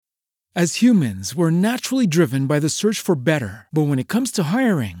As humans, we're naturally driven by the search for better. But when it comes to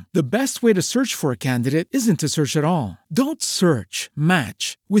hiring, the best way to search for a candidate isn't to search at all. Don't search,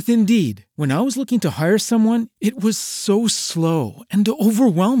 match with Indeed. When I was looking to hire someone, it was so slow and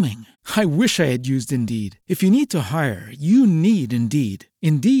overwhelming. I wish I had used Indeed. If you need to hire, you need Indeed.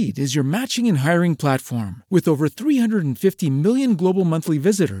 Indeed is your matching and hiring platform with over 350 million global monthly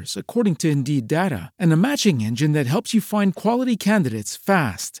visitors, according to Indeed data, and a matching engine that helps you find quality candidates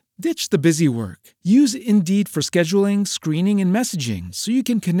fast. Ditch the busy work. Use Indeed for scheduling, screening, and messaging so you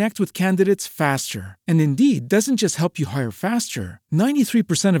can connect with candidates faster. And Indeed doesn't just help you hire faster.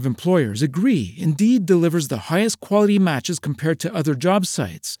 93% of employers agree Indeed delivers the highest quality matches compared to other job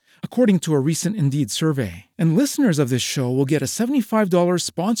sites, according to a recent Indeed survey. And listeners of this show will get a $75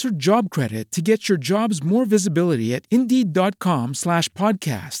 sponsored job credit to get your jobs more visibility at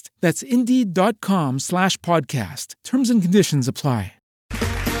Indeed.com/podcast. That's Indeed.com/podcast. Terms and conditions apply.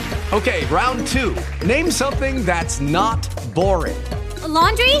 Okay, round two. Name something that's not boring. A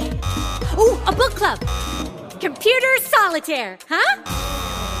laundry? Ooh, a book club. Computer solitaire,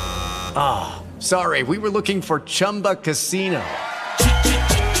 huh? Sorry, we were looking for Chumba Casino.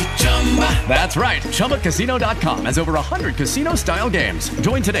 That's right. ChumbaCasino.com has over 100 casino-style games.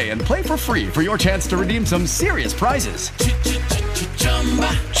 Join today and play for free for your chance to redeem some serious prizes.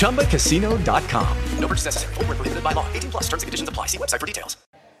 ChumbaCasino.com. No purchase necessary. Void where prohibited by law. 18+ terms and conditions apply. See website for details.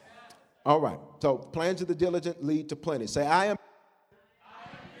 All right. So plans of the diligent lead to plenty. Say, I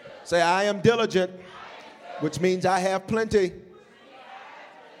am diligent, which means I have plenty.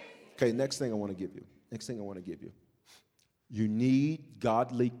 Okay, next thing I want to give you. You need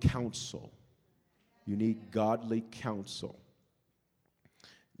godly counsel. You need godly counsel.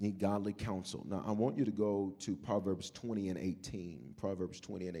 Now, I want you to go to Proverbs 20 and 18. Proverbs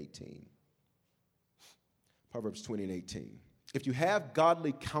 20 and 18. If you have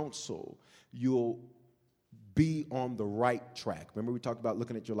godly counsel, you'll be on the right track. Remember we talked about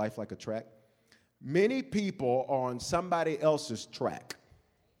looking at your life like a track? Many people are on somebody else's track.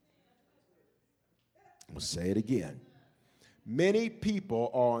 I'm going to say it again. Many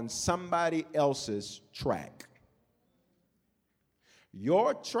people are on somebody else's track.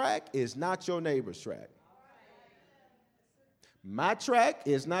 Your track is not your neighbor's track. My track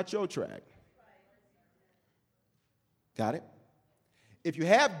is not your track. Got it? If you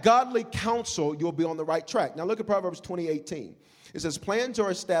have godly counsel, you'll be on the right track. Now look at Proverbs 20:18. It says, plans are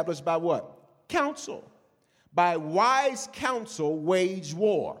established by what? Counsel. By wise counsel, wage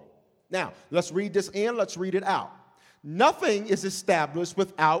war. Now, let's read this in, let's read it out. Nothing is established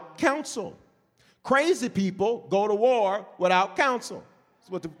without counsel. Crazy people go to war without counsel.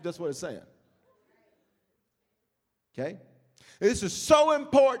 That's what it's saying. Okay? This is so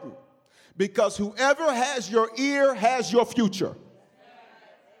important because whoever has your ear has your future.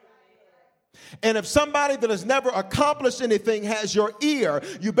 And if somebody that has never accomplished anything has your ear,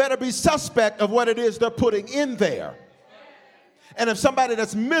 you better be suspect of what it is they're putting in there. And if somebody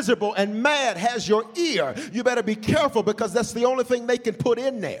that's miserable and mad has your ear, you better be careful because that's the only thing they can put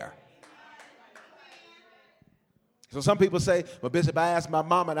in there. So some people say, well, Bishop, I asked my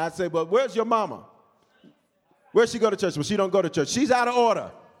mama, and I say, well, where's your mama? Where's she go to church? Well, she don't go to church. She's out of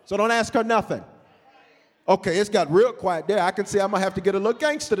order, so don't ask her nothing. Okay, it's got real quiet there. I can see I'm going to have to get a little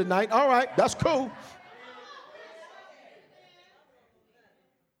gangster tonight. All right, that's cool.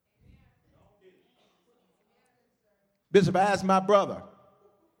 Bishop, I asked my brother.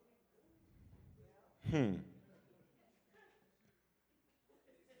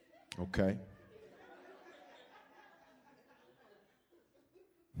 Okay.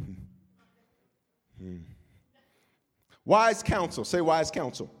 Wise counsel. Say wise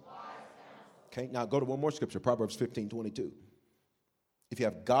counsel. Okay, now go to one more scripture, Proverbs 15:22. If you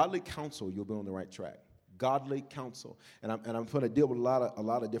have godly counsel, you'll be on the right track. Godly counsel. And I'm going to deal with a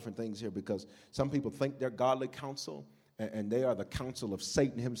lot of different things here because some people think they're godly counsel, and they are the counsel of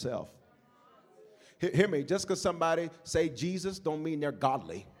Satan himself. Hear me, just because somebody say Jesus don't mean they're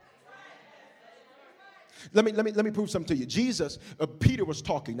godly. Let me prove something to you. Jesus, Peter was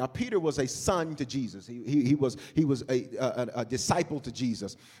talking. Now, Peter was a son to Jesus. He was a disciple to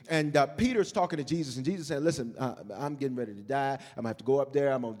Jesus. And Peter's talking to Jesus, and Jesus said, listen, I'm getting ready to die. I'm going to have to go up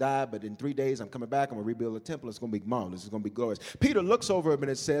there. I'm going to die, but in 3 days, I'm coming back. I'm going to rebuild the temple. It's going to be marvelous. It's going to be glorious. Peter looks over him,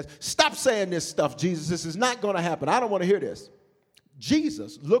 and it says, stop saying this stuff, Jesus. This is not going to happen. I don't want to hear this.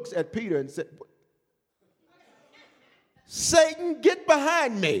 Jesus looks at Peter and said, Satan, get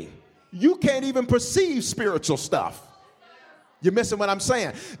behind me. You can't even perceive spiritual stuff. You're missing what I'm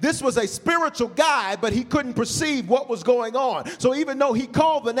saying. This was a spiritual guy, but he couldn't perceive what was going on. So even though he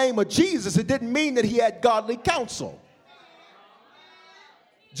called the name of Jesus, it didn't mean that he had godly counsel.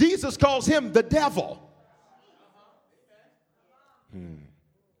 Jesus calls him the devil.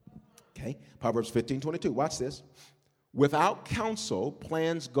 Okay, Proverbs 15:22. Watch this. Without counsel,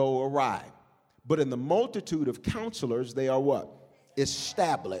 plans go awry. But in the multitude of counselors, they are what?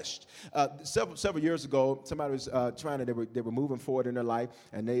 Established. Several years ago, somebody was they were moving forward in their life,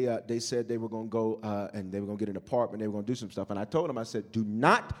 and they said they were going to go and they were going to get an apartment. They were going to do some stuff. And I told them, I said, do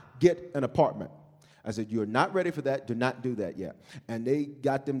not get an apartment. I said, you're not ready for that. Do not do that yet. And they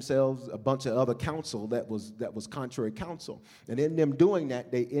got themselves a bunch of other counsel that was contrary counsel. And in them doing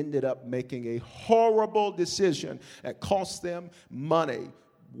that, they ended up making a horrible decision that cost them money,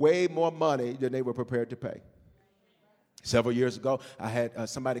 way more money than they were prepared to pay. Several years ago, I had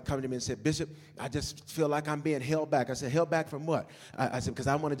somebody come to me and said, Bishop, I just feel like I'm being held back. I said, held back from what? I said, because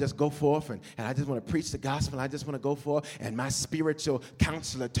I want to just go forth and I just want to preach the gospel. I just want to go forth. And my spiritual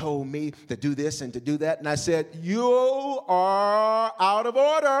counselor told me to do this and to do that. And I said, you are out of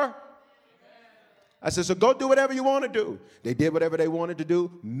order. I said, so go do whatever you want to do. They did whatever they wanted to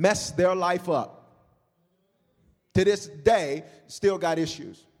do, messed their life up. To this day, still got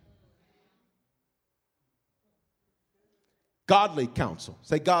issues. Godly counsel.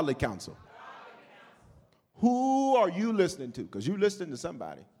 Say godly counsel. Who are you listening to? Because you're listening to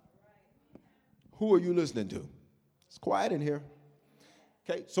somebody. Who are you listening to? It's quiet in here.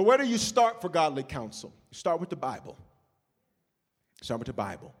 Okay, so where do you start for godly counsel? You start with the Bible. Start with the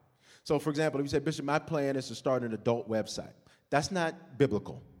Bible. So, for example, if you say, Bishop, my plan is to start an adult website. That's not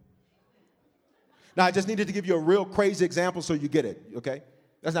biblical. Now, I just needed to give you a real crazy example so you get it, okay?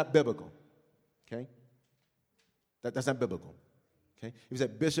 That's not biblical, okay? That's not biblical. Okay? If you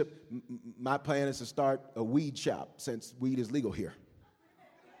said, Bishop, my plan is to start a weed shop since weed is legal here.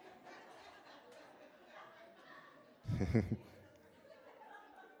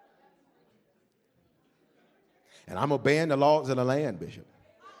 And I'm obeying the laws of the land, Bishop.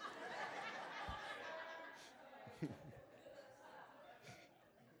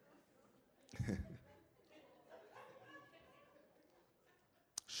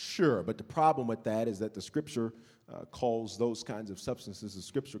 Sure, but the problem with that is that the scripture calls those kinds of substances, the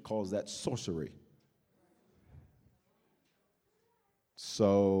scripture calls that sorcery.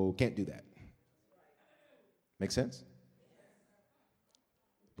 So, can't do that. Make sense?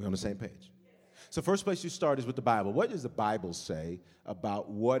 We're on the same page. So, first place you start is with the Bible. What does the Bible say about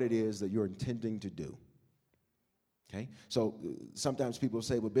what it is that you're intending to do? Okay? So, sometimes people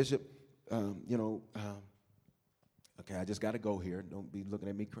say, well, Bishop, okay, I just got to go here. Don't be looking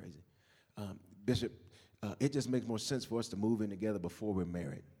at me crazy. Bishop, it just makes more sense for us to move in together before we're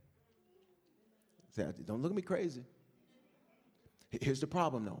married. Say, don't look at me crazy. Here's the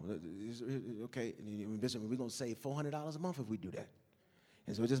problem, though. Okay, Bishop, we're going to save $400 a month if we do that.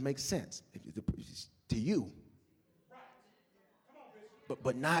 And so it just makes sense to you,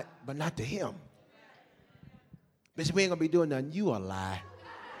 but not to him. Bishop, we ain't going to be doing nothing. You a lie.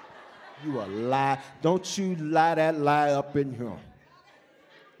 You a lie. Don't you lie that lie up in here.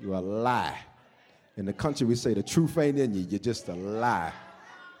 You a lie. In the country, we say the truth ain't in you. You're just a lie.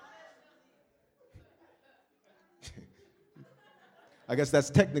 I guess that's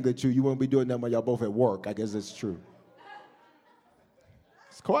technically true. You won't be doing that when y'all both at work. I guess that's true.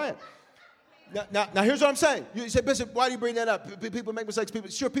 It's quiet. Now, here's what I'm saying. You say, Bishop, why do you bring that up? People make mistakes.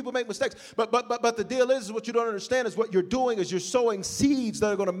 People make mistakes. But the deal is what you don't understand is what you're doing is you're sowing seeds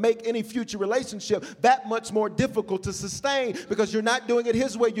that are going to make any future relationship that much more difficult to sustain because you're not doing it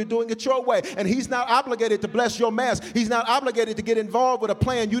his way. You're doing it your way. And he's not obligated to bless your mess. He's not obligated to get involved with a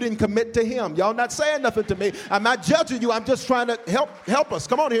plan you didn't commit to him. Y'all not saying nothing to me. I'm not judging you. I'm just trying to help us.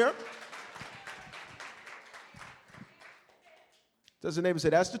 Come on here. Does the neighbor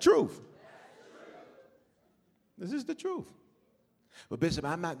say, that's the truth? This is the truth. But Bishop,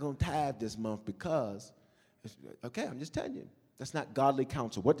 I'm not going to tithe this month because, okay, I'm just telling you, that's not godly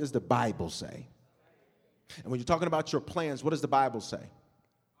counsel. What does the Bible say? And when you're talking about your plans, what does the Bible say?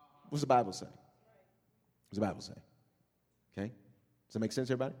 What does the Bible say? What does the Bible say? Okay? Does that make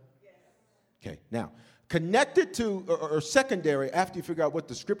sense, everybody? Yes. Okay, now, connected to, or secondary, after you figure out what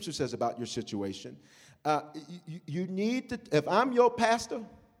the scripture says about your situation, you need to, if I'm your pastor,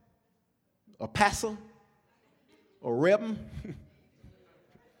 or pastor, or Rebbe,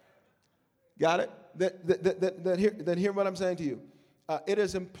 got it? Then hear what I'm saying to you. It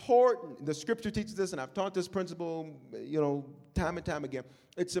is important, the scripture teaches this, and I've taught this principle, time and time again.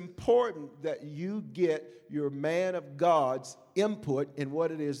 It's important that you get your man of God's input in what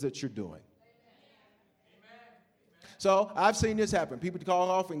it is that you're doing. So I've seen this happen. People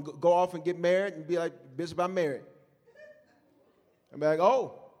call off and go off and get married and be like, Bishop, I'm married. I'm like,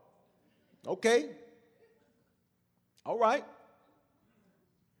 oh, okay. All right.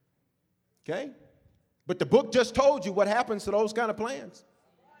 Okay? But the book just told you what happens to those kind of plans.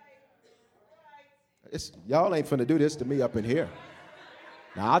 Y'all ain't finna do this to me up in here.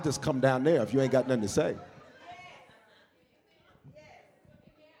 Now, I'll just come down there if you ain't got nothing to say.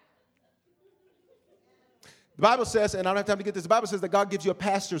 The Bible says, and I don't have time to get this, the Bible says that God gives you a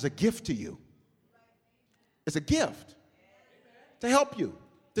pastor as a gift to you. It's a gift to help you,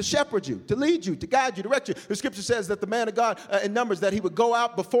 to shepherd you, to lead you, to guide you, direct you. The scripture says that the man of God in Numbers, that he would go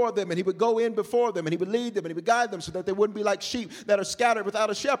out before them and he would go in before them and he would lead them and he would guide them so that they wouldn't be like sheep that are scattered without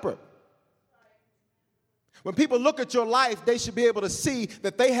a shepherd. When people look at your life, they should be able to see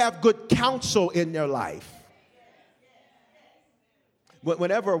that they have good counsel in their life.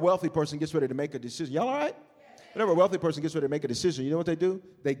 Whenever a wealthy person gets ready to make a decision, y'all all right? Whenever a wealthy person gets ready to make a decision, you know what they do?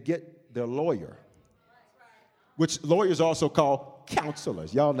 They get their lawyer, which lawyers also call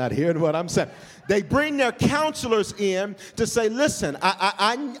counselors. Y'all not hearing what I'm saying? They bring their counselors in to say, listen,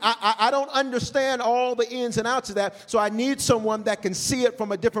 I don't understand all the ins and outs of that, so I need someone that can see it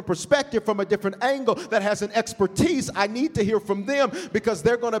from a different perspective, from a different angle, that has an expertise. I need to hear from them because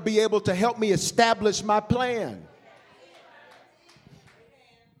they're going to be able to help me establish my plan.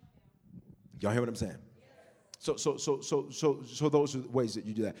 Y'all hear what I'm saying? So those are the ways that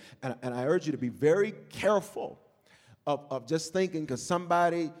you do that. And I urge you to be very careful of just thinking because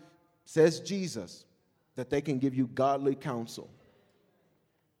somebody says Jesus, that they can give you godly counsel.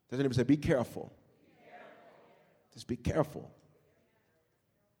 Does anybody say, be careful? Just be careful.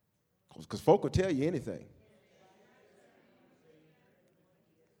 Because folk will tell you anything.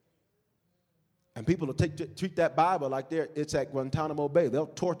 And people will treat that Bible like it's at Guantanamo Bay. They'll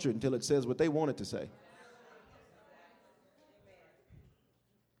torture it until it says what they want it to say.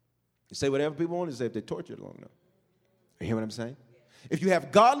 You say whatever people want to say if they torture it long enough. You hear what I'm saying? If you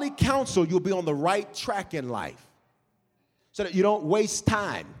have godly counsel, you'll be on the right track in life so that you don't waste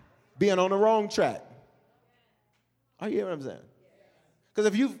time being on the wrong track. Are you hear what I'm saying? Because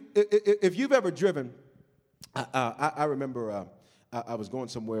if you've ever driven, I remember I was going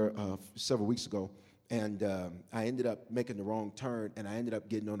somewhere several weeks ago, and I ended up making the wrong turn, and I ended up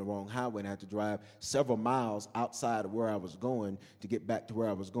getting on the wrong highway, and I had to drive several miles outside of where I was going to get back to where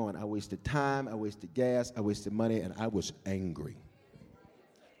I was going. I wasted time, I wasted gas, I wasted money, and I was angry.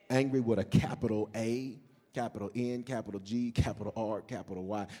 Angry with a capital A, capital N, capital G, capital R, capital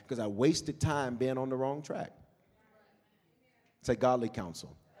Y, because I wasted time being on the wrong track. Say godly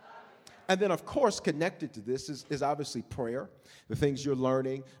counsel. And then, of course, connected to this is obviously prayer, the things you're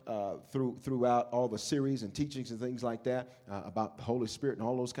learning throughout all the series and teachings and things like that about the Holy Spirit and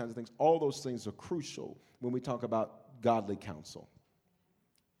all those kinds of things. All those things are crucial when we talk about godly counsel.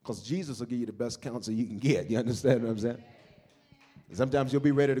 Because Jesus will give you the best counsel you can get. You understand what I'm saying? Sometimes you'll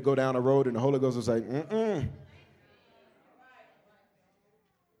be ready to go down a road and the Holy Ghost will say,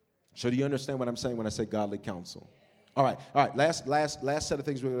 So do you understand what I'm saying when I say godly counsel? All right. Last set of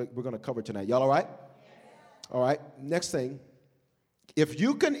things we're going to cover tonight. Y'all all right? All right. Next thing, if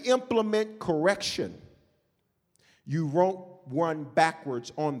you can implement correction, you won't run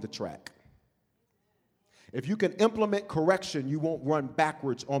backwards on the track. If you can implement correction, you won't run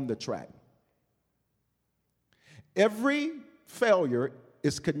backwards on the track. Every failure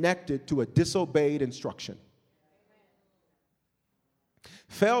is connected to a disobeyed instruction.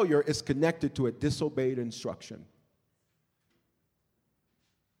 Failure is connected to a disobeyed instruction.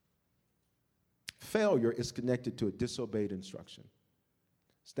 Failure is connected to a disobeyed instruction.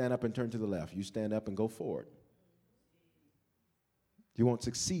 Stand up and turn to the left. You stand up and go forward. You won't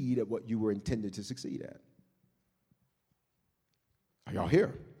succeed at what you were intended to succeed at. Are y'all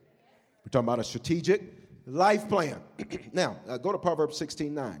here? We're talking about a strategic life plan. Now, go to Proverbs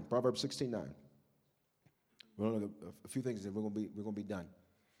 16:9. Proverbs 16:9. We're going to look at a few things and we're going to be done.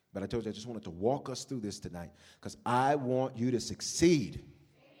 But I told you I just wanted to walk us through this tonight because I want you to succeed.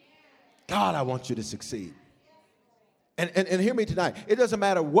 God, I want you to succeed. And hear me tonight. It doesn't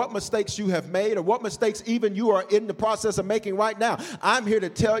matter what mistakes you have made or what mistakes even you are in the process of making right now. I'm here to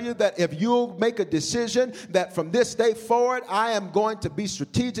tell you that if you'll make a decision that from this day forward, I am going to be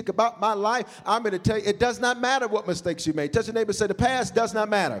strategic about my life, I'm going to tell you it does not matter what mistakes you made. Touch your neighbor and say the past does not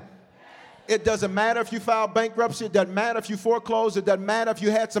matter. It doesn't matter if you filed bankruptcy. It doesn't matter if you foreclosed. It doesn't matter if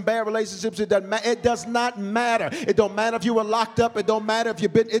you had some bad relationships. It does not matter. It don't matter if you were locked up. It don't matter if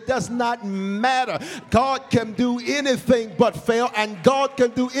you've been. It does not matter. God can do anything but fail, and God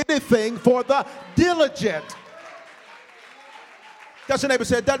can do anything for the diligent. That's your neighbor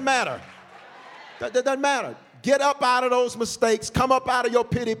said. It doesn't matter. That doesn't matter. Get up out of those mistakes. Come up out of your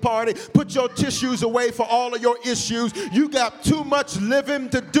pity party. Put your tissues away for all of your issues. You got too much living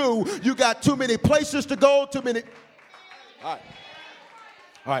to do. You got too many places to go. Too many. All right.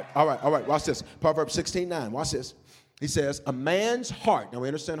 All right. Watch this. Proverbs 16:9. Watch this. He says, a man's heart. Now we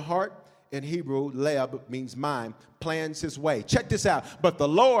understand heart in Hebrew, leb means mind, plans his way. Check this out. But the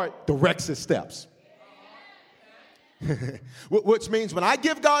Lord directs his steps. Which means when I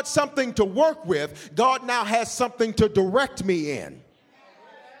give God something to work with, God now has something to direct me in.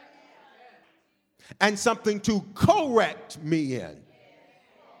 And something to correct me in.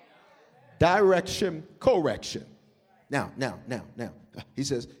 Direction, correction. Now. He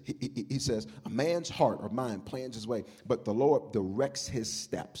says, a man's heart or mind plans his way, but the Lord directs his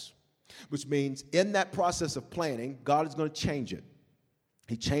steps. Which means in that process of planning, God is going to change it.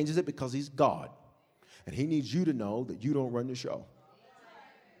 He changes it because he's God. And he needs you to know that you don't run the show.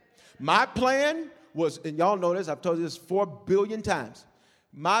 My plan was, and y'all know this, I've told you this 4 billion times.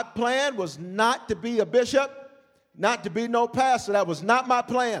 My plan was not to be a bishop, not to be no pastor. That was not my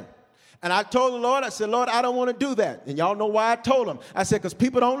plan. And I told the Lord, I said, Lord, I don't want to do that. And y'all know why I told him. I said, because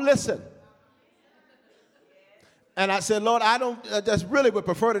people don't listen. And I said, Lord, I just really would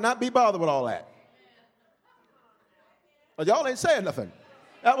prefer to not be bothered with all that. But y'all ain't saying nothing.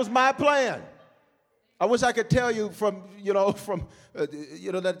 That was my plan. I wish I could tell you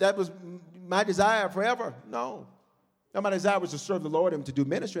that was my desire forever. No. My desire was to serve the Lord and to do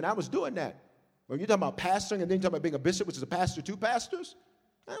ministry, and I was doing that. When you're talking about pastoring and then you're talking about being a bishop, which is a pastor to pastors,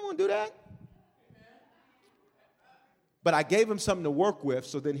 I didn't want to do that. But I gave him something to work with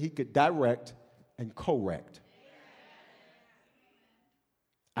so then he could direct and correct.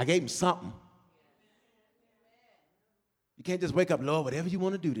 I gave him something. You can't just wake up, Lord, whatever you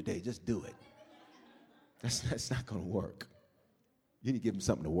want to do today, just do it. That's not going to work. You need to give him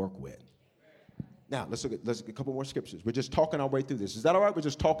something to work with. Now, let's look at a couple more scriptures. We're just talking our way through this. Is that all right? We're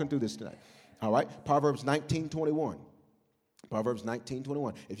just talking through this tonight. All right? Proverbs 19:21. Proverbs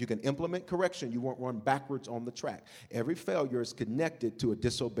 19:21. If you can implement correction, you won't run backwards on the track. Every failure is connected to a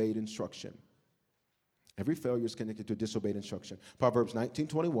disobeyed instruction. Every failure is connected to a disobeyed instruction. Proverbs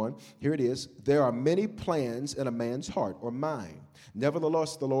 19:21. Here it is. There are many plans in a man's heart or mind.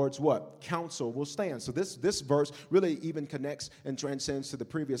 Nevertheless, the Lord's what? Counsel will stand. So this verse really even connects and transcends to the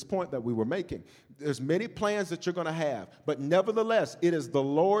previous point that we were making. There's many plans that you're going to have, but nevertheless, it is the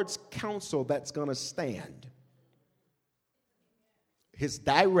Lord's counsel that's going to stand. His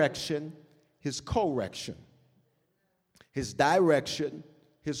direction, his correction. His direction,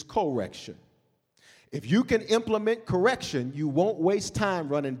 his correction. If you can implement correction, you won't waste time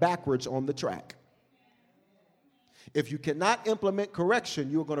running backwards on the track. If you cannot implement correction,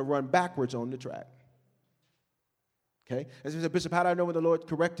 you're going to run backwards on the track. Okay? As I said, Bishop, how do I know when the Lord's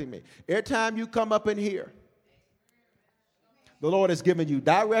correcting me? Every time you come up in here, the Lord has given you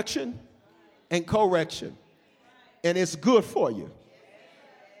direction and correction. And it's good for you.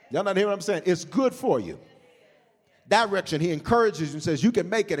 Y'all not hearing what I'm saying? It's good for you. Direction. He encourages you and says you can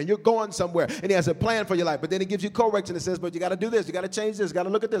make it and you're going somewhere and he has a plan for your life. But then he gives you correction and says, but you got to do this, you got to change this, you got to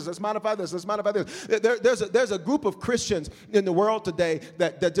look at this, let's modify this, let's modify this. There's a group of Christians in the world today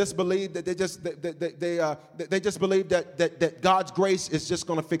that just believe that they just believe that God's grace is just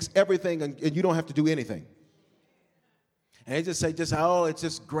going to fix everything and you don't have to do anything. And they just say, it's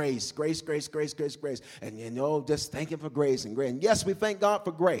just grace. And just thank him for grace and grace. And yes, we thank God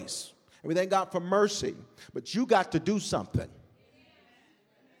for grace. And we thank God for mercy. But you got to do something.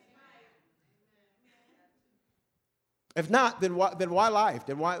 If not, then why life?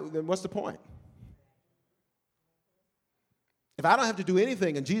 Then what's the point? If I don't have to do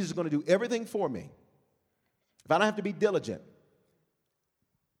anything and Jesus is going to do everything for me, if I don't have to be diligent,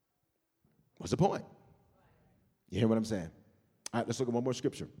 what's the point? You hear what I'm saying? All right, let's look at one more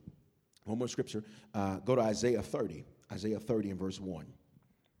scripture. Go to Isaiah 30. Isaiah 30 and verse 1.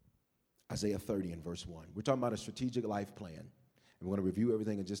 Isaiah 30 and verse 1. We're talking about a strategic life plan. And we're going to review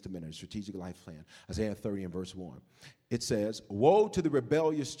everything in just a minute. A strategic life plan. Isaiah 30 and verse 1. It says, woe to the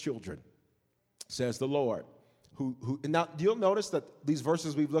rebellious children, says the Lord. Now, you'll notice that these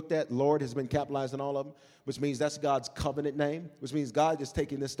verses we've looked at, Lord has been capitalized in all of them, which means that's God's covenant name, which means God is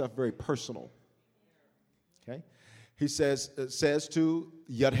taking this stuff very personal. Okay? He says to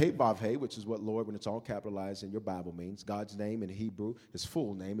Yud-Heh-Vav-Heh, which is what Lord, when it's all capitalized in your Bible, means. God's name in Hebrew, his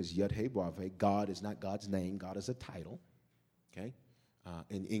full name is Yud-Heh-Vav-Heh. God is not God's name. God is a title. Okay?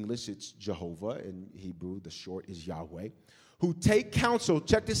 In English, it's Jehovah. In Hebrew, the short is Yahweh. Who take counsel,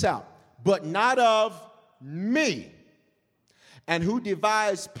 check this out, but not of me. And who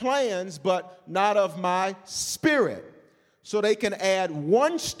devise plans, but not of my spirit. So they can add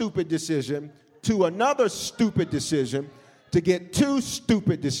one stupid decision to another stupid decision to get two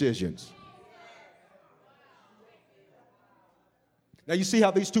stupid decisions. Now you see how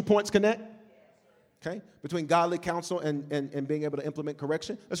these 2 points connect? Okay? Between godly counsel and being able to implement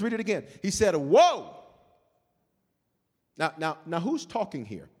correction. Let's read it again. He said, woe. Now, who's talking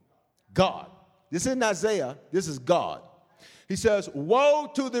here? God. This isn't Isaiah. This is God. He says, woe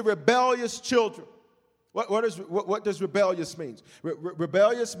to the rebellious children. What does rebellious mean?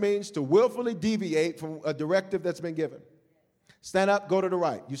 Rebellious means to willfully deviate from a directive that's been given. Stand up, go to the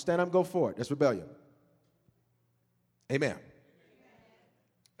right. You stand up, go forward. That's rebellion. Amen.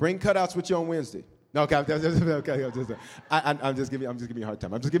 Bring cutouts with you on Wednesday. No, okay, I'm just giving you a hard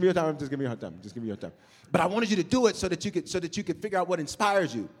time. I'm just giving you a hard time. But I wanted you to do it so that you could figure out what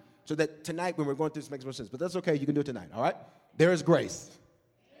inspires you. So that tonight when we're going through this makes more sense. But that's okay, you can do it tonight, all right? There is grace.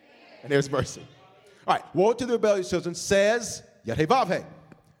 And there's mercy. All right, woe to the rebellious children, says Yahweh,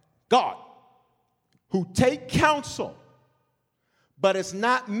 God, who take counsel, but it's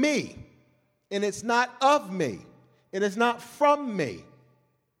not me, and it's not of me, and it's not from me,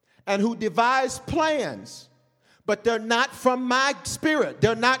 and who devise plans, but they're not from my spirit,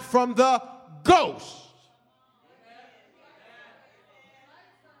 they're not from the ghost.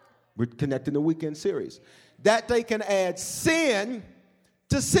 We're connecting the weekend series. That they can add sin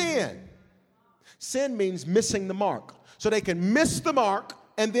to sin. Sin means missing the mark. So they can miss the mark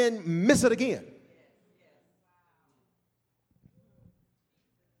and then miss it again.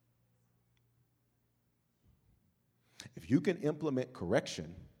 If you can implement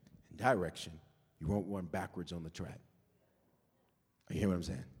correction and direction, you won't run backwards on the track. You hear what I'm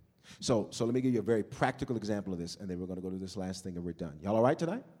saying? So let me give you a very practical example of this, and then we're going to go to this last thing and we're done. Y'all all right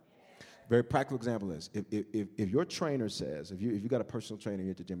tonight? Very practical example is if your trainer says, if you got a personal trainer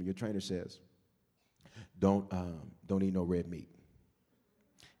here at the gym, and your trainer says, don't eat no red meat,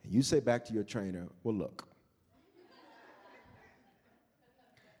 and you say back to your trainer, well, look,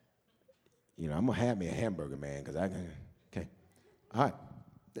 I'm gonna have me a hamburger, man, because I can. Okay, all right.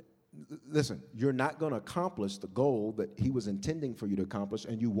 Listen, you're not going to accomplish the goal that he was intending for you to accomplish,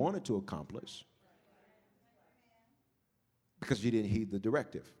 and you wanted to accomplish, because you didn't heed the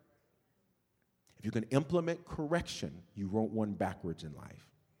directive. If you can implement correction, you won't run backwards in life.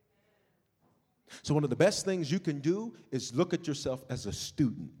 So one of the best things you can do is look at yourself as a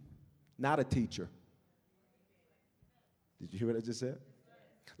student, not a teacher. Did you hear what I just said?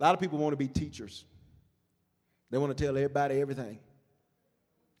 A lot of people want to be teachers. They want to tell everybody everything.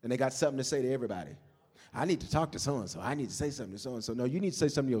 And they got something to say to everybody. I need to talk to so-and-so. I need to say something to so-and-so. No, you need to say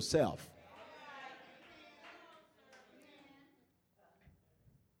something to yourself.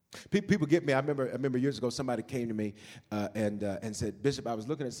 People get me. I remember years ago somebody came to me and said, Bishop, I was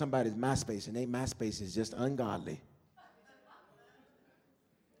looking at somebody's MySpace, and their MySpace is just ungodly.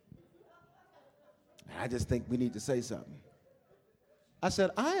 And I just think we need to say something. I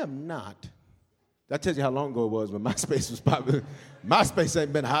said, I am not. That tells you how long ago it was when MySpace was popular. MySpace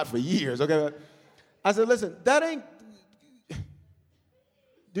ain't been hot for years, okay? I said, listen, that ain't.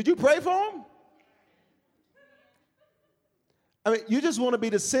 Did you pray for him? I mean, you just want to be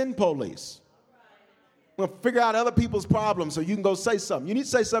the sin police. Well, figure out other people's problems so you can go say something. You need to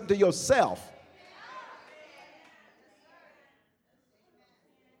say something to yourself.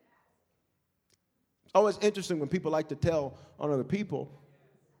 It's always interesting when people like to tell on other people.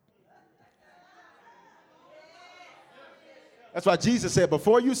 That's why Jesus said,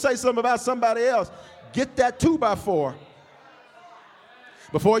 before you say something about somebody else, get that 2x4.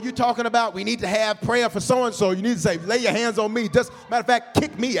 Before you talking about we need to have prayer for so-and-so, you need to say, lay your hands on me. Just, matter of fact,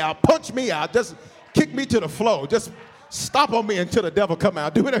 kick me out, punch me out, just kick me to the floor. Just stop on me until the devil come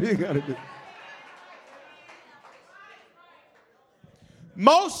out. Do whatever you got to do.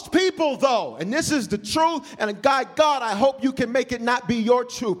 Most people, though, and this is the truth, and God, I hope you can make it not be your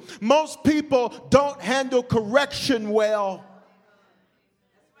truth. Most people don't handle correction well.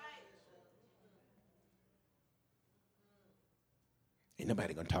 Ain't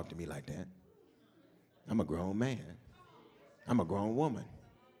nobody gonna talk to me like that. I'm a grown man. I'm a grown woman.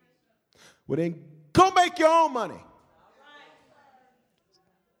 Well, then go make your own money.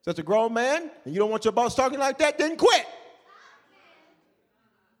 Such a grown man, and you don't want your boss talking like that, then quit.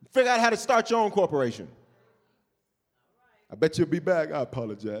 Figure out how to start your own corporation. I bet you'll be back. I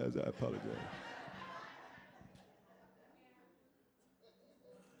apologize.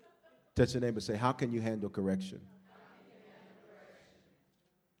 Touch your neighbor and say, how can you handle correction?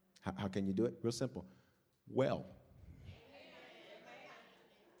 How can you do it? Real simple. Well.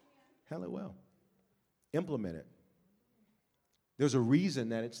 Handle it well. Implement it. There's a reason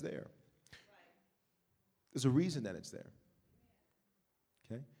that it's there. There's a reason that it's there.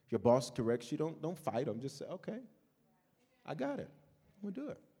 Okay? If your boss corrects you, don't fight them. Just say, okay, I got it. I'm going to do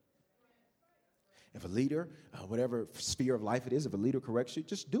it. If a leader, whatever sphere of life it is, if a leader corrects you,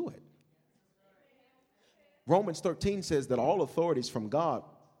 just do it. Romans 13 says that all authority is from God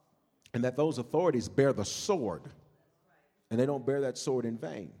and that those authorities bear the sword. And they don't bear that sword in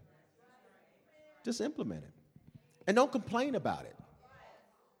vain. Just implement it. And don't complain about it.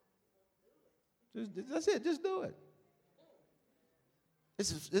 That's it. Just do it.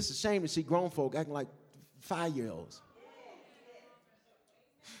 It's a shame to see grown folk acting like 5-year-olds.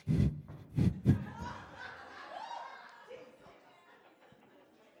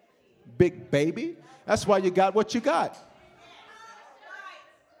 Big baby. That's why you got what you got.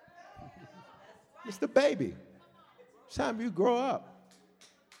 It's the baby. It's time you grow up.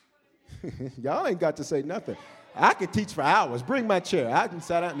 Y'all ain't got to say nothing. I can teach for hours. Bring my chair. I can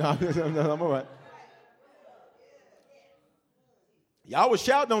sit down. No, I'm all right. Y'all was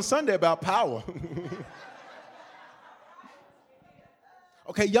shouting on Sunday about power.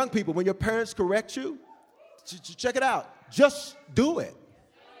 Okay, young people, when your parents correct you, check it out. Just do it.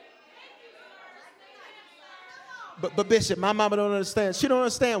 But Bishop, my mama don't understand. She don't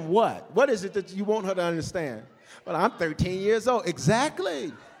understand what? What is it that you want her to understand? Well, I'm 13 years old.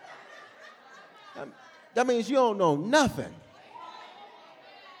 Exactly. That means you don't know nothing.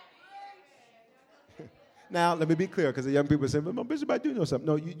 Now, let me be clear, because the young people say, well, Bishop, I do know something.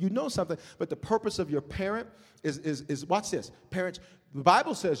 No, you know something, but the purpose of your parent is watch this. Parents, the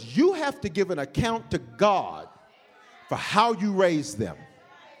Bible says you have to give an account to God for how you raise them.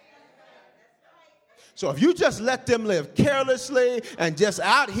 So if you just let them live carelessly and just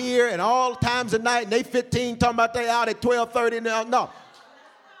out here and all times of night, and they 15 talking about they out at 12:30, no.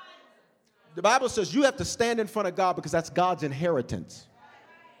 The Bible says you have to stand in front of God because that's God's inheritance.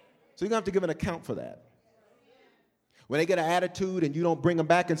 So you're going to have to give an account for that. When they get an attitude and you don't bring them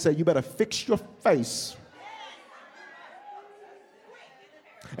back and say, you better fix your face.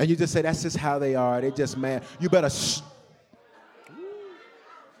 And you just say, that's just how they are. They just mad. You better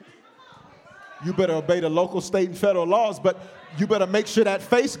obey the local, state, and federal laws, but you better make sure that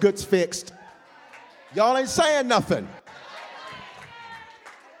face gets fixed. Y'all ain't saying nothing.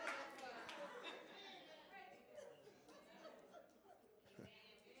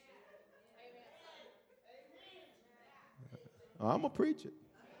 I'm going to preach it.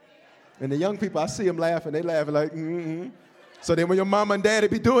 And the young people, I see them laughing. They laughing like, mm-hmm. So then when your mama and daddy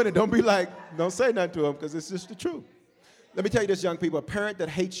be doing it, don't be like, don't say nothing to them because it's just the truth. Let me tell you this, young people. A parent that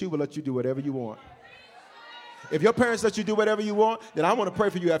hates you will let you do whatever you want. If your parents let you do whatever you want, then I want to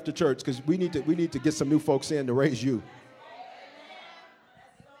pray for you after church because we need to get some new folks in to raise you.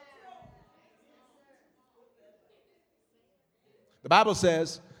 The Bible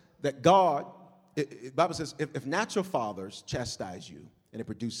says that God, the Bible says if natural fathers chastise you and it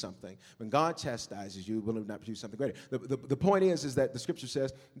produce something, when God chastises you, will it not produce something greater? The point is that the scripture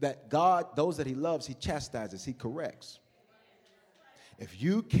says that God, those that he loves, he chastises, he corrects. If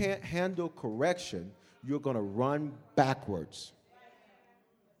you can't handle correction, you're going to run backwards.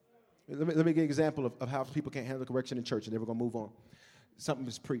 Let me give you an example of how people can't handle correction in church, and then we're going to move on. Something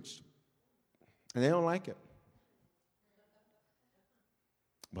is preached, and they don't like it.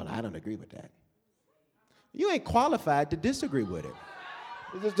 Well, I don't agree with that. You ain't qualified to disagree with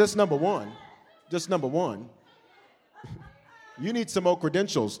it. Just number one. Just number one. You need some more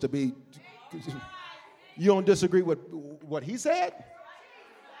credentials to be. You don't disagree with what he said?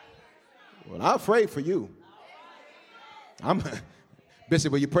 Well, I'm afraid for you.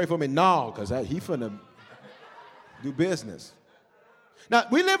 Bishop, will you pray for me? No, because he finna do business. Now,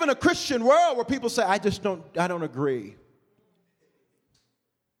 we live in a Christian world where people say, I don't agree.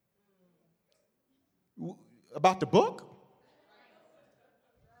 About the book?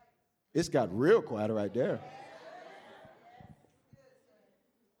 It's got real quiet right there.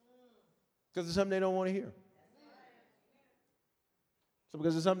 Because it's something they don't want to hear. So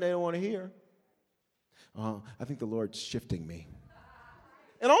because it's something they don't want to hear, I think the Lord's shifting me.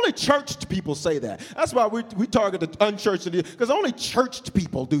 And only churched people say that. That's why we target the unchurched, because only churched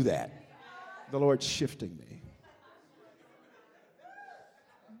people do that. The Lord's shifting me.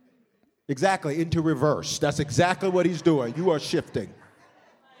 Exactly, into reverse. That's exactly what he's doing. You are shifting.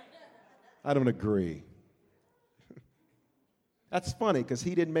 I don't agree. That's funny because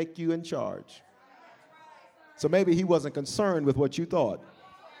he didn't make you in charge. So maybe he wasn't concerned with what you thought.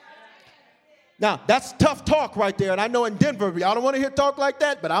 Now, that's tough talk right there. And I know in Denver, y'all don't want to hear talk like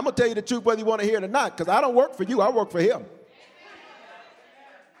that, but I'm going to tell you the truth whether you want to hear it or not, because I don't work for you. I work for him.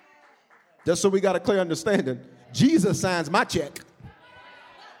 Just so we got a clear understanding. Jesus signs my check.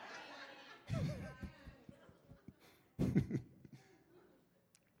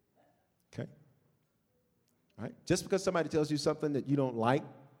 Okay. All right. Just because somebody tells you something that you don't like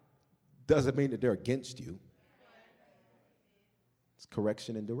doesn't mean that they're against you. It's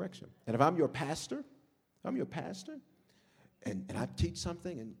correction and direction. And if I'm your pastor I'm your pastor, and I teach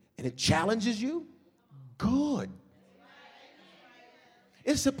something, and it challenges you? Good.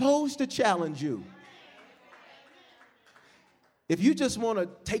 It's supposed to challenge you. If you just want to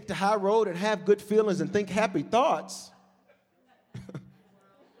take the high road and have good feelings and think happy thoughts,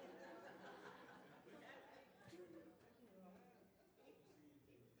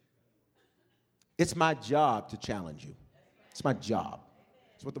 it's my job to challenge you. It's my job.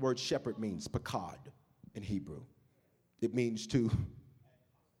 It's what the word shepherd means, pakad in Hebrew. It means to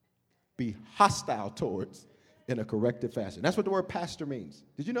be hostile towards in a corrective fashion. That's what the word pastor means.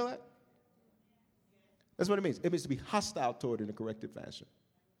 Did you know that? That's what it means. It means to be hostile toward in a corrective fashion.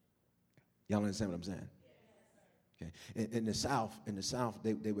 Y'all understand what I'm saying? Okay. In the South,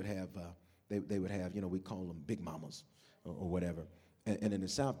 they would have, we call them big mamas or whatever. And in the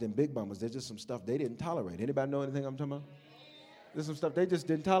South, them big mamas, there's just some stuff they didn't tolerate. Anybody know anything I'm talking about? There's some stuff they just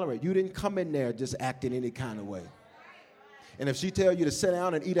didn't tolerate. You didn't come in there just acting any kind of way. And if she tell you to sit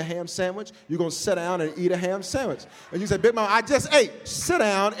down and eat a ham sandwich, you're going to sit down and eat a ham sandwich. And you say, Big Mama, I just ate. Sit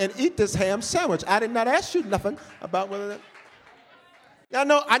down and eat this ham sandwich. I did not ask you nothing about whether that. Yeah,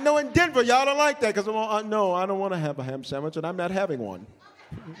 I know in Denver, y'all don't like that because I don't want to have a ham sandwich, and I'm not having one.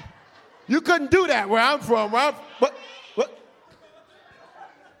 You couldn't do that where I'm from. What?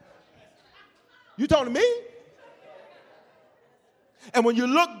 You talking to me? And when you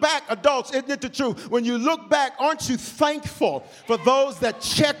look back, adults, isn't it the truth? When you look back, aren't you thankful for those that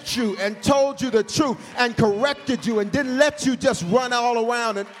checked you and told you the truth and corrected you and didn't let you just run all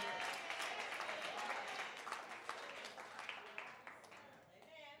around? And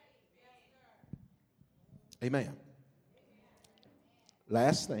Amen.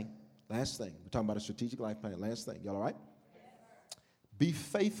 Last thing. We're talking about a strategic life plan. Last thing. Y'all all right? Be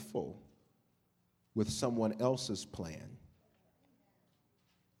faithful with someone else's plan.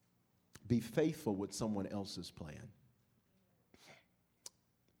 Be faithful with someone else's plan.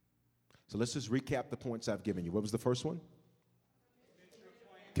 So let's just recap the points I've given you. What was the first one?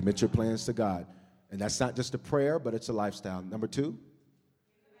 Commit your plans to God. And that's not just a prayer, but it's a lifestyle. Number 2,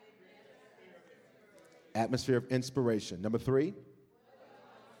 atmosphere of inspiration. Number 3,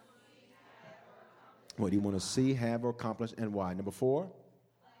 what do you want to see, have, or accomplish, and why? Number 4,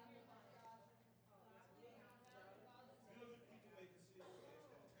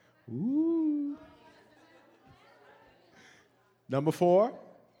 ooh. Number 4,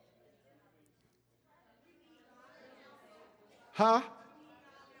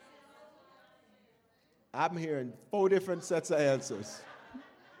 I'm hearing 4 different sets of answers.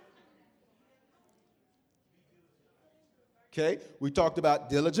 Okay, we talked about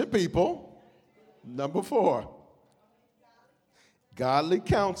diligent people. Number 4, godly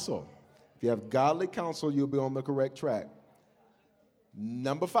counsel. If you have godly counsel, you'll be on the correct track.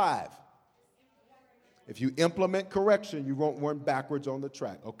 Number 5, if you implement correction, you won't run backwards on the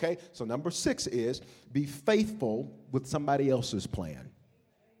track, okay? So number 6 is be faithful with somebody else's plan.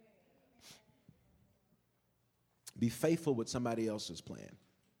 Be faithful with somebody else's plan.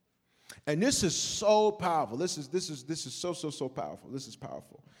 And this is so powerful. This is so powerful. This is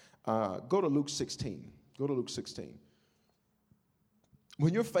powerful. Go to Luke 16. Go to Luke 16.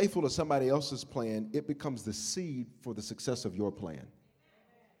 When you're faithful to somebody else's plan, it becomes the seed for the success of your plan.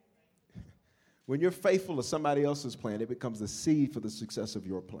 When you're faithful to somebody else's plan, it becomes the seed for the success of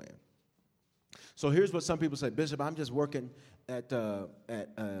your plan. So here's what some people say, Bishop, I'm just working at throw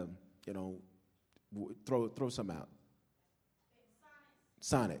some out.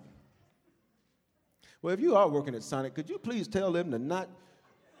 Sonic. Well, if you are working at Sonic, could you please tell them to not,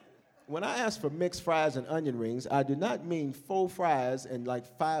 when I ask for mixed fries and onion rings, I do not mean 4 fries and like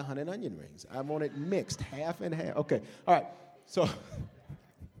 500 onion rings. I want it mixed, half and half. Okay, all right. So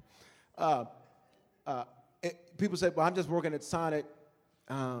people say, well, I'm just working at Sonic,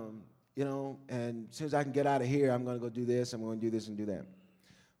 and as soon as I can get out of here, I'm going to go do this, I'm going to do this and do that.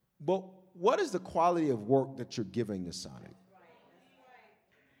 But what is the quality of work that you're giving to Sonic?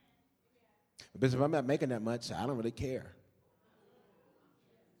 Because if I'm not making that much, I don't really care.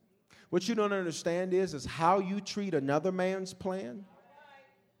 What you don't understand is how you treat another man's plan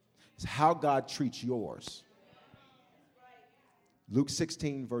is how God treats yours. Luke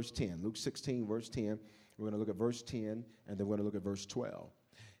 16, verse 10. Luke 16, verse 10. We're going to look at verse 10, and then we're going to look at verse 12.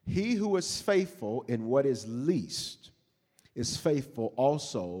 He who is faithful in what is least is faithful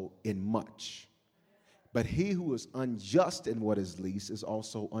also in much. But he who is unjust in what is least is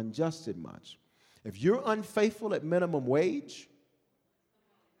also unjust in much. If you're unfaithful at minimum wage,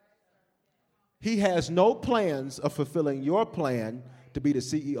 he has no plans of fulfilling your plan to be the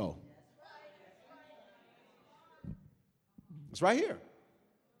CEO. It's right here.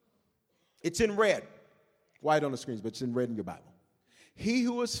 It's in red. White on the screens, but it's in red in your Bible. He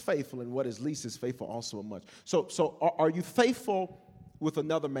who is faithful in what is least is faithful also in much. So are you faithful with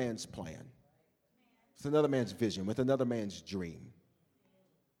another man's plan, with another man's vision, with another man's dream?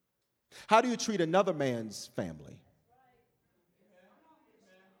 How do you treat another man's family?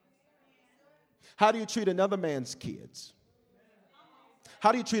 How do you treat another man's kids?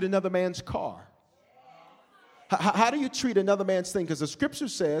 How do you treat another man's car? How do you treat another man's thing? Because the scripture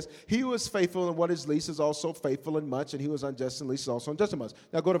says, he who is faithful in what is least is also faithful in much, and he who is unjust in least is also unjust in much.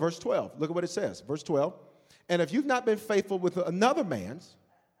 Now go to verse 12. Look at what it says. Verse 12. And if you've not been faithful with another man's,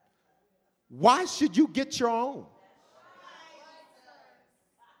 why should you get your own?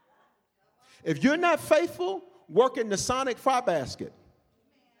 If you're not faithful, work in the Sonic fry basket.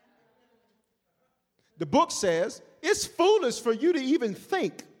 The book says it's foolish for you to even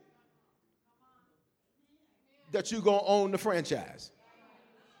think that you're going to own the franchise.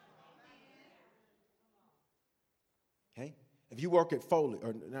 Okay? If you work at Foley,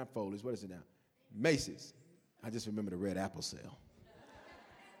 or not Foley's, what is it now? Macy's. I just remember the red apple sale.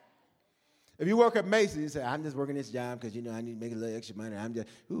 If you work at Macy's, you say, I'm just working this job because, I need to make a little extra money.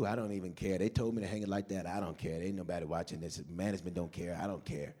 I don't even care. They told me to hang it like that. I don't care. There ain't nobody watching this. Management don't care. I don't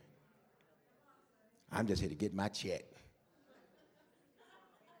care. I'm just here to get my check.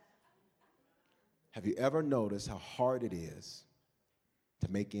 Have you ever noticed how hard it is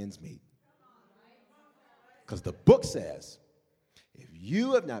to make ends meet? Because the book says, if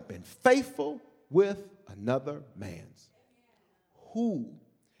you have not been faithful with another man's,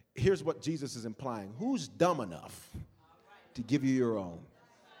 here's what Jesus is implying, who's dumb enough to give you your own?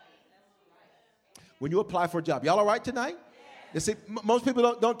 When you apply for a job, y'all all right tonight? You see, most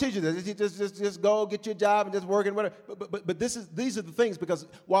people don't teach you this. Just go get your job and just work and whatever. But these are the things, because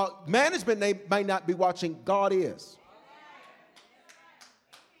while management may not be watching, God is.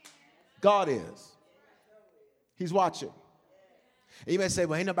 God is. He's watching. And you may say,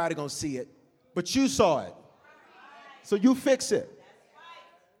 well, ain't nobody going to see it. But you saw it. So you fix it.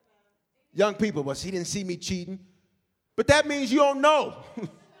 Young people, well, she didn't see me cheating. But that means you don't know.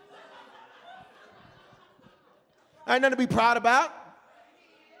 Ain't nothing to be proud about.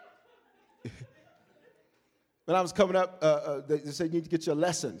 When I was coming up, they said you need to get your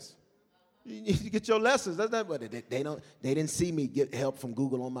lessons. You need to get your lessons. That's not what they didn't see me get help from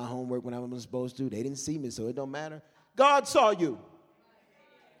Google on my homework when I wasn't supposed to. They didn't see me, so it don't matter. God saw you.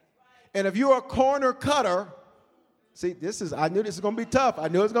 And if you're a corner cutter, see, I knew this was going to be tough. I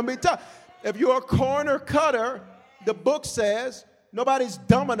knew it was going to be tough. If you're a corner cutter, the book says nobody's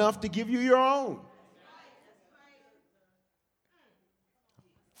dumb enough to give you your own.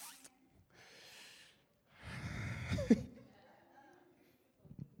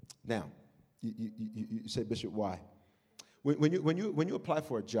 Now, you say, Bishop, why? When you apply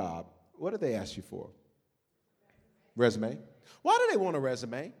for a job, what do they ask you for? Resume. Why do they want a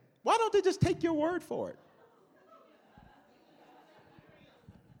resume? Why don't they just take your word for it?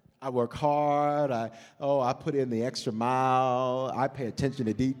 I work hard. I put in the extra mile. I pay attention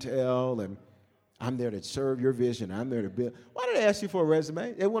to detail, and I'm there to serve your vision. I'm there to build. Why do they ask you for a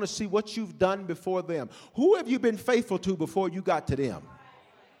resume? They want to see what you've done before them. Who have you been faithful to before you got to them?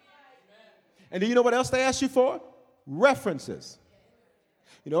 And do you know what else they ask you for? References.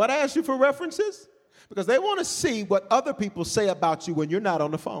 You know what I ask you for references? Because they want to see what other people say about you when you're not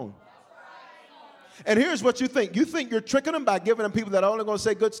on the phone. And here's what you think. You think you're tricking them by giving them people that are only going to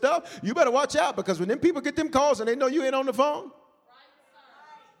say good stuff? You better watch out, because when them people get them calls and they know you ain't on the phone,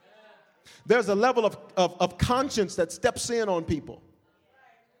 there's a level of conscience that steps in on people.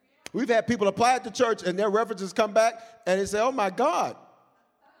 We've had people apply at the church and their references come back and they say, oh my God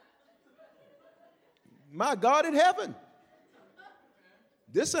in heaven,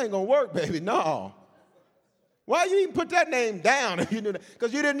 this ain't going to work, baby. No. Why you even put that name down?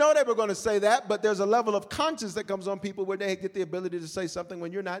 Because you didn't know they were going to say that, but there's a level of conscience that comes on people where they get the ability to say something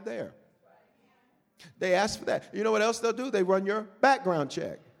when you're not there. They ask for that. You know what else they'll do? They run your background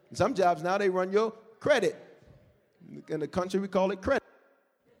check. In some jobs now, they run your credit. In the country, we call it credit.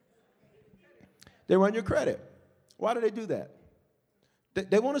 They run your credit. Why do they do that?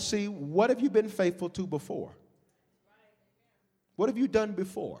 They want to see, what have you been faithful to before? What have you done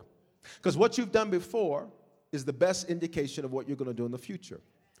before? Because what you've done before is the best indication of what you're going to do in the future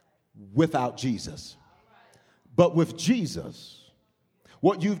without Jesus. But with Jesus,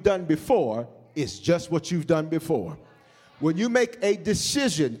 what you've done before is just what you've done before. When you make a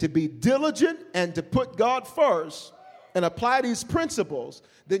decision to be diligent and to put God first and apply these principles,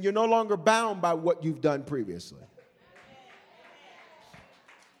 then you're no longer bound by what you've done previously.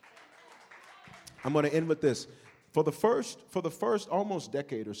 I'm going to end with this. For the first almost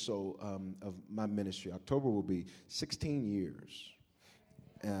decade or so of my ministry, October will be 16 years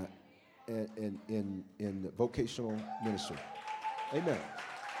in vocational ministry. Amen.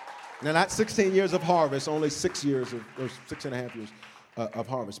 Now, not 16 years of harvest, only 6 years or 6.5 years of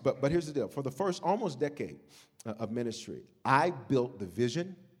harvest. But here's the deal. For the first almost decade of ministry, I built the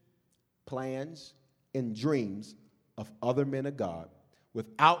vision, plans, and dreams of other men of God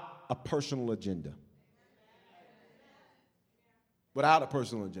without a personal agenda. Without a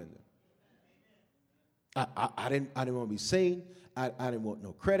personal agenda. I didn't want to be seen. I didn't want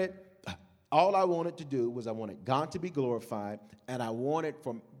no credit. All I wanted to do was I wanted God to be glorified, and I wanted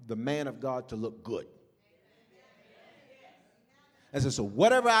from the man of God to look good. And so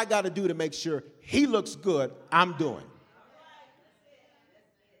whatever I got to do to make sure he looks good, I'm doing.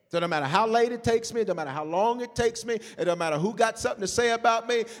 So no matter how late it takes me, no matter how long it takes me, it don't matter who got something to say about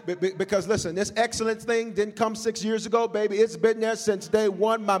me, because listen, this excellence thing didn't come 6 years ago, baby. It's been there since day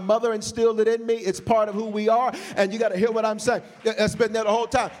one. My mother instilled it in me. It's part of who we are, and you got to hear what I'm saying. It's been there the whole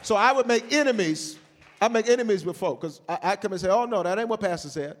time. So I would make enemies. I make enemies with folk, because I come and say, oh, no, that ain't what Pastor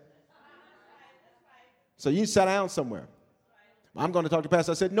said. So you sit down somewhere. I'm going to talk to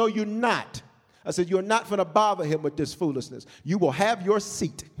Pastor. I said, no, you're not. I said, you're not going to bother him with this foolishness. You will have your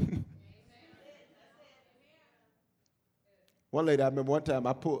seat. One lady, I remember one time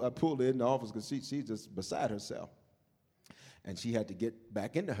I pulled her in the office because she's just beside herself. And she had to get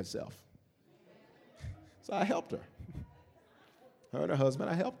back into herself. So I helped her. Her and her husband,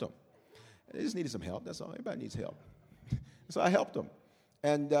 I helped them. They just needed some help. That's all. Everybody needs help. So I helped them.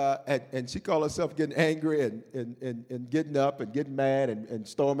 And she called herself getting angry and getting up and getting mad and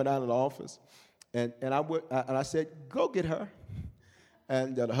storming out of the office. And I said, go get her.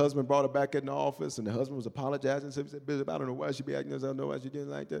 And the husband brought her back in the office, and the husband was apologizing. So he said, Bishop, I don't know why she be acting this. I don't know why she doing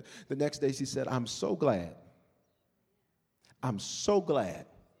like that. The next day she said, I'm so glad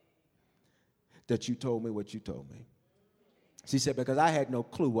that you told me what you told me. She said, because I had no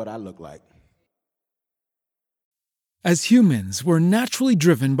clue what I looked like. As humans, we're naturally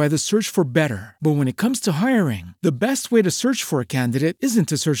driven by the search for better. But when it comes to hiring, the best way to search for a candidate isn't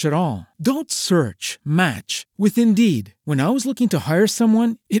to search at all. Don't search, match with Indeed. When I was looking to hire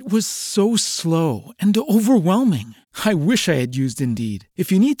someone, it was so slow and overwhelming. I wish I had used Indeed.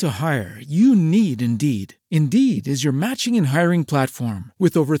 If you need to hire, you need Indeed. Indeed is your matching and hiring platform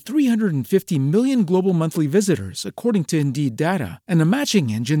with over 350 million global monthly visitors, according to Indeed data, and a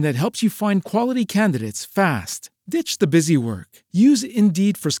matching engine that helps you find quality candidates fast. Ditch the busy work. Use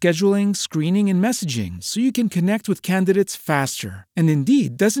Indeed for scheduling, screening, and messaging so you can connect with candidates faster. And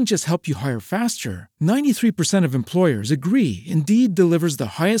Indeed doesn't just help you hire faster. 93% of employers agree Indeed delivers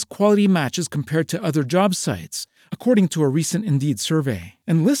the highest quality matches compared to other job sites, according to a recent Indeed survey.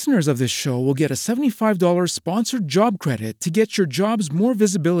 And listeners of this show will get a $75 sponsored job credit to get your jobs more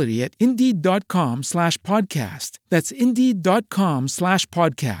visibility at Indeed.com/podcast. That's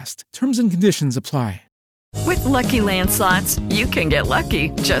Indeed.com/podcast. Terms and conditions apply. With Lucky Land Slots, you can get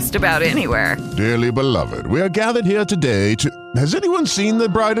lucky just about anywhere. Dearly beloved, we are gathered here today to... Has anyone seen the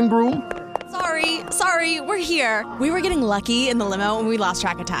bride and groom? Sorry, we're here. We were getting lucky in the limo and we lost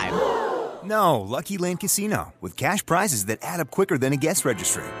track of time. No, Lucky Land Casino, with cash prizes that add up quicker than a guest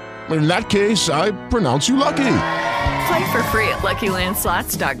registry. In that case, I pronounce you lucky. Play for free at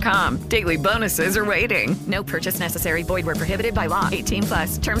LuckyLandSlots.com. Daily bonuses are waiting. No purchase necessary. Void where prohibited by law.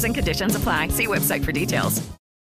 18+. Terms and conditions apply. See website for details.